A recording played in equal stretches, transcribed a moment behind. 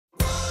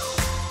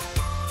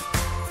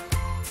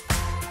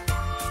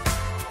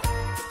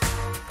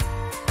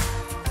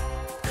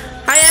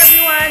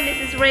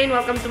is Rain.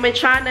 Welcome to my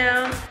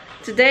channel.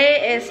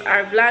 Today is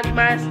our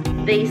Vlogmas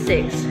day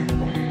 6.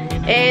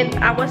 And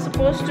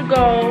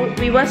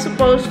we were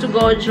supposed to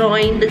go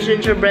join the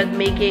gingerbread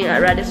making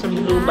at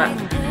Radisson Blue, but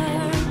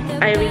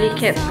I really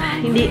can't.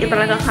 Hindi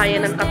talaga kaya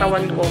ng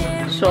katawan ko.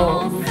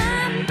 So,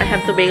 I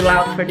have to bail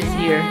out for this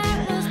year.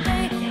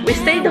 We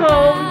stayed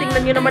home.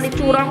 Tingnan nyo naman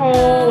itsura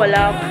ko.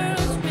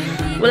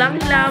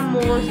 Walang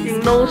hilamos. Yung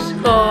nose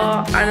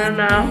ko, ano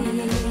na.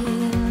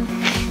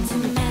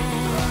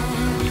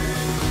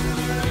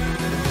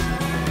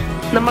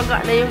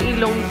 Namaga na yung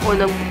ilong ko.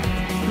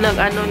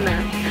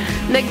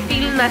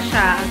 Nag-feel na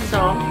siya.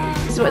 So,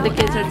 this is what the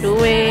kids are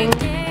doing.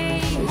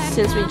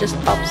 Since we just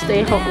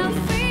stay home.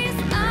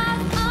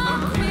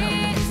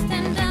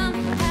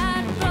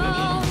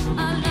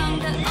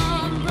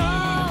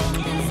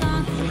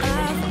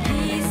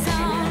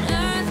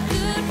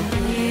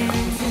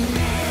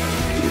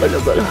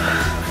 Balo.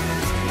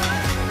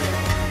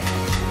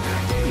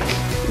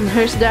 And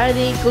here's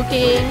Daddy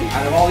cooking.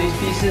 Out of all these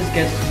pieces,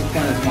 guess which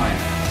one is mine?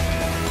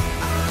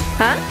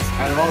 Huh?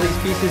 Out of all these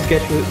pieces,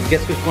 guess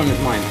which one is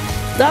mine?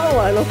 That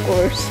one, of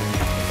course.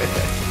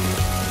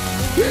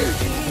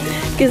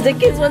 Because the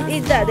kids won't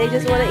eat that. They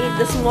just want to eat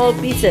the small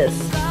pieces.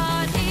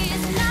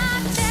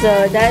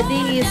 So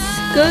Daddy is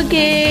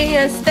cooking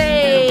a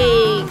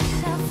steak.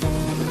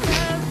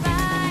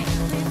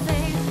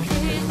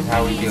 This is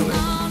how we do it.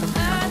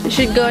 We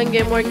should go and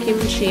get more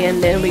kimchi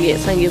and then we get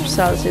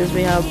samgyeopsal since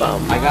we have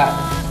I got.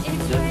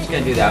 Just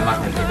gonna do that. I'm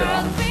not gonna take it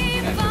off.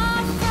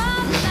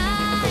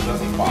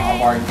 I'll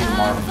barbecue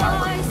tomorrow with my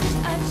work.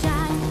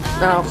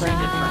 Oh, okay.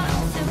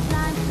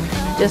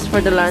 Just for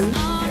the lunch.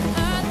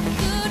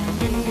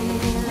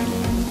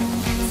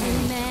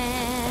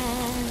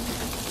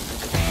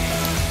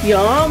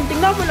 Yum!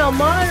 Tingnan mo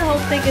naman, how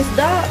thick is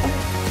that?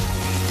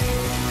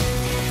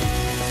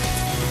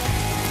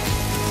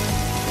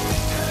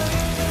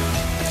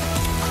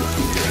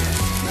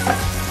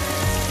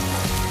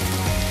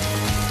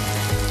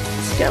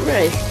 This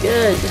camera is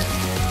good.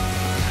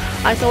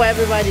 I saw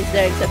everybody's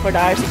there except for the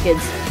RC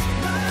kids.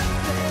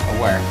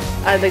 Where?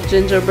 At the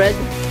gingerbread.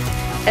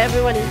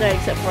 Everyone is there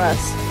except for us.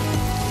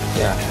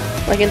 Yeah.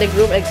 Like in the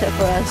group except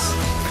for us.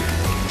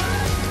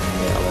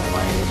 Yeah, well,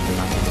 mine is for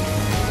nothing.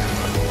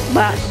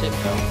 But Sick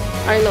though.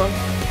 I know.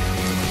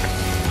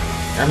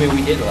 I mean,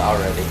 we did it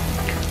already.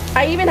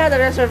 I even had a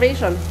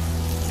reservation.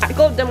 I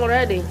called them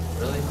already.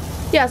 Really?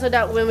 Yeah, so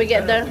that when we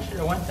get there. We should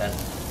have went then.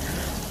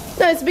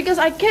 No, it's because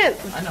I can't.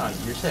 I know,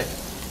 you're sick.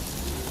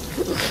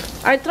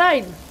 I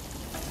tried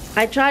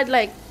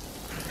like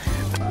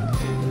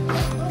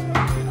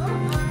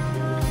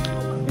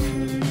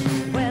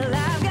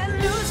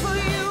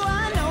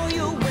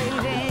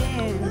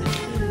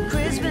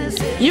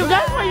you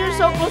guys why you're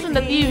so close on the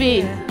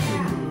TV.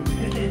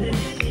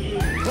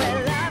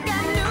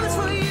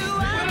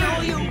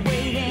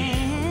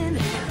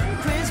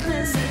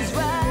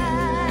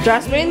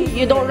 Jasmine,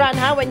 you don't run,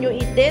 huh, when you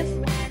eat this?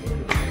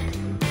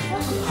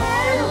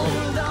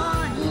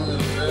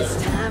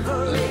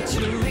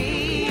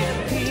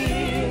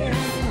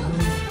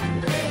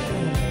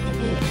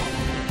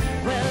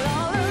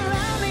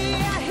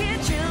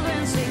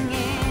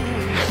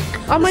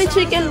 Oh, may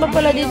chicken pa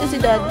pala dito si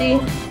Daddy.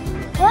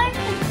 What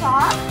is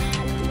that?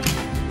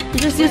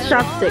 Just use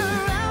chopstick.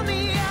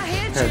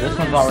 Here, this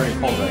one's already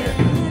cold right here.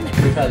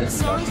 Let me try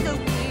this one.